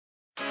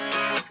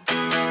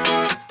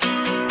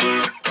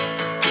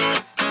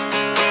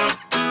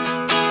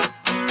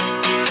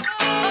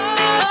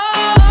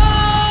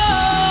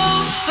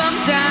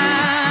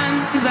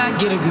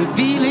get a good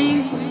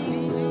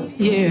feeling,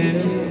 yeah.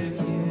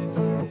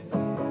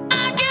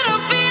 I get a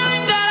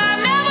feeling that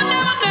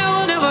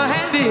I never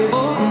had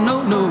before.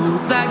 No,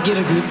 I get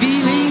a good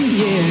feeling,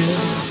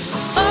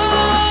 yeah.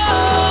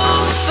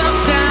 Oh,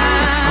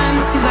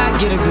 sometimes I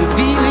get a good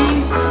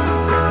feeling,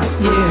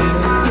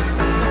 yeah.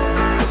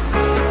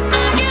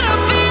 I get a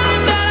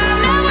feeling that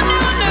I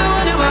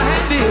never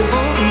had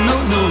before. No,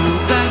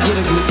 I get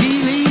a good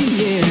feeling,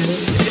 yeah.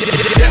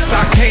 Yes,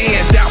 I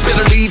can. Doubt,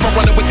 better leave. I'm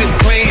running with this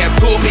plan.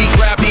 Pull me,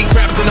 grab me,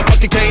 crabs in the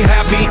bucket can't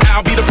have me.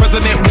 I'll be the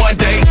president one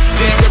day.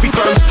 January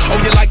 1st. Oh,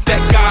 you like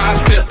that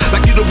gossip?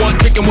 Like you the one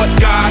drinking what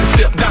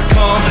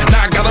gossip.com.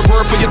 Now I got a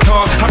word for your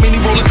tongue. How many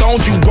Rolling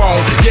Stones you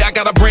want? Yeah, I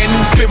got a brand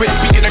new spirit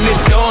speaking and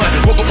it's done.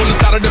 Woke up on the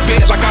side of the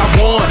bed like I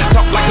won.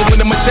 Talk like the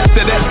wind in my chest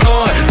to that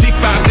sun.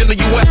 G5 in the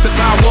US to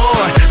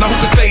Taiwan. Now who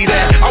can say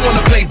that? I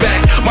wanna play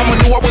back. Mama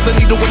knew I was a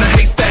needle in a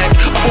haystack.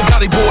 A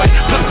Bugatti boy,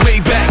 plus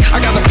Maybach.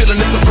 I got a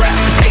feeling it's a rap.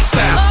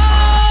 ASAP.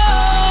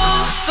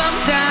 Oh,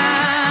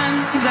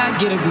 sometimes I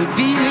get a good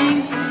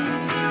feeling,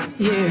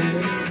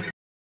 yeah.